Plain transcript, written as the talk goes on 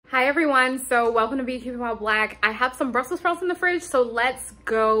Hi everyone, so welcome to Beekeeping While Black. I have some Brussels sprouts in the fridge, so let's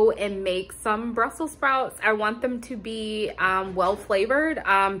go and make some Brussels sprouts. I want them to be well flavored.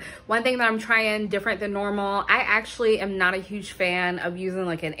 One thing that I'm trying different than normal, I actually am not a huge fan of using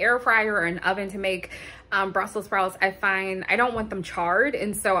like an air fryer or an oven to make Brussels sprouts. I find I don't want them charred,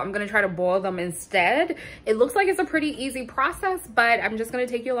 and so I'm gonna try to boil them instead. It looks like it's a pretty easy process, but I'm just gonna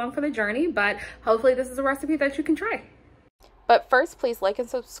take you along for the journey, but hopefully this is a recipe that you can try. But first, please like and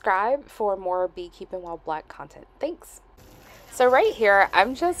subscribe for more Beekeeping While Black content. Thanks. So right here,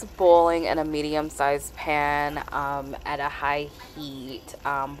 I'm just boiling in a medium-sized pan at a high heat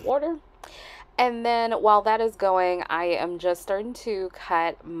water. And then while that is going, I am just starting to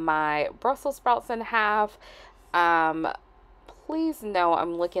cut my Brussels sprouts in half. Please know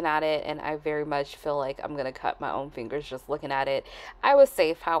I'm looking at it and I very much feel like I'm going to cut my own fingers just looking at it. I was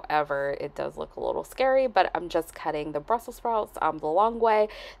safe, however, it does look a little scary, but I'm just cutting the Brussels sprouts the long way.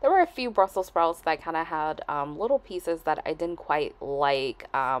 There were a few Brussels sprouts that kind of had little pieces that I didn't quite like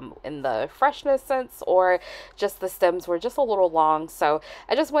in the freshness sense, or just the stems were just a little long. So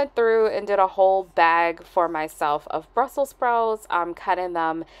I just went through and did a whole bag for myself of Brussels sprouts, cutting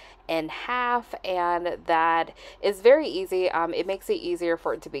them in half, and that is very easy. It makes it easier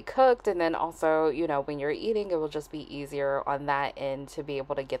for it to be cooked, and then also, you know, when you're eating, it will just be easier on that end to be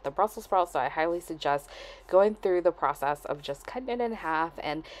able to get the Brussels sprouts. So I highly suggest going through the process of just cutting it in half,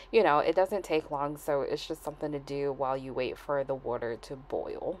 and you know, it doesn't take long, so it's just something to do while you wait for the water to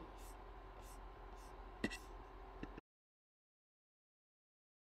boil.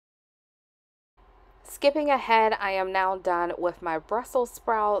 Skipping ahead, I am now done with my Brussels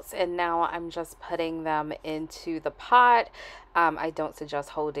sprouts, and now I'm just putting them into the pot. I don't suggest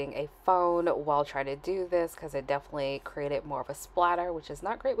holding a phone while trying to do this because it definitely created more of a splatter, which is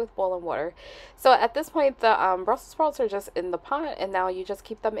not great with boiling water. So at this point, the Brussels sprouts are just in the pot, and now you just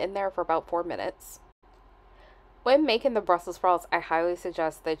keep them in there for about 4 minutes. When making the Brussels sprouts, I highly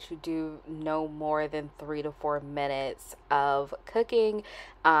suggest that you do no more than 3 to 4 minutes of cooking.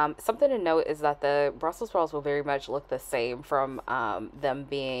 Something to note is that the Brussels sprouts will very much look the same from them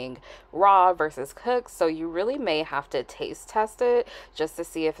being raw versus cooked. So you really may have to taste test it just to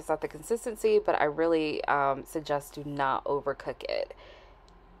see if it's at the consistency, but I really suggest do not overcook it.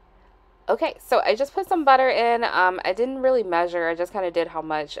 Okay, so I just put some butter in. I didn't really measure. I just kind of did how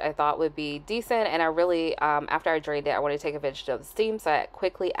much I thought would be decent. And I really, after I drained it, I wanted to take advantage of the steam. So I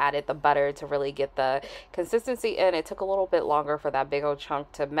quickly added the butter to really get the consistency in. It took a little bit longer for that big old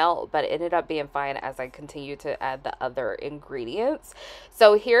chunk to melt, but it ended up being fine as I continued to add the other ingredients.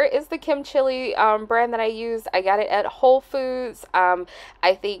 So here is the Kimchili brand that I used. I got it at Whole Foods.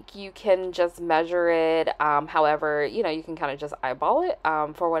 I think you can just measure it. However, you know, you can kind of just eyeball it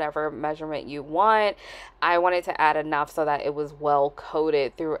for whatever measurement you want. I wanted to add enough so that it was well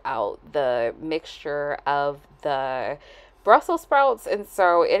coated throughout the mixture of the Brussels sprouts, and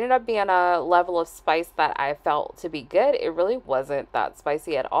so it ended up being a level of spice that I felt to be good. It really wasn't that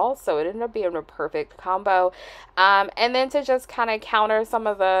spicy at all, so it ended up being a perfect combo. And then to just kind of counter some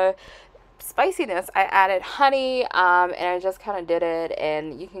of the spiciness, I added honey, and I just kind of did it,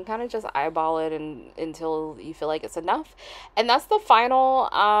 and you can kind of just eyeball it until you feel like it's enough. And that's the final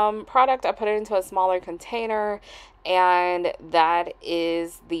product. I put it into a smaller container, and that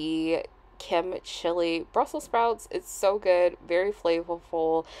is the Kimchili Brussels sprouts. It's so good, very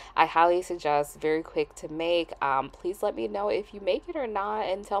flavorful. I highly suggest, very quick to make. Please let me know if you make it or not,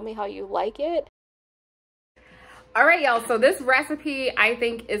 and tell me how you like it. All right, y'all, so this recipe I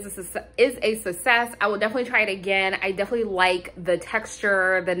think is a success. I will definitely try it again. I definitely like the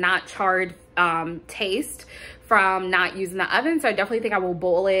texture, the not charred taste from not using the oven. So I definitely think I will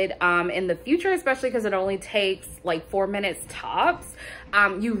boil it in the future, especially because it only takes like 4 minutes tops.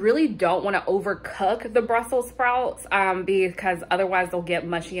 You really don't want to overcook the Brussels sprouts because otherwise they'll get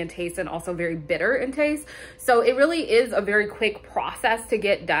mushy in taste and also very bitter in taste. So it really is a very quick process to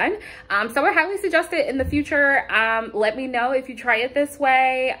get done. So I highly suggest it in the future. Let me know if you try it this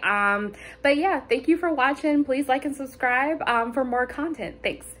way. But yeah, thank you for watching. Please like and subscribe for more content.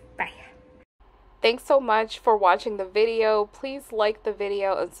 Thanks. Bye. Thanks so much for watching the video. Please like the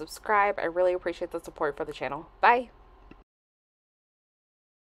video and subscribe. I really appreciate the support for the channel. Bye.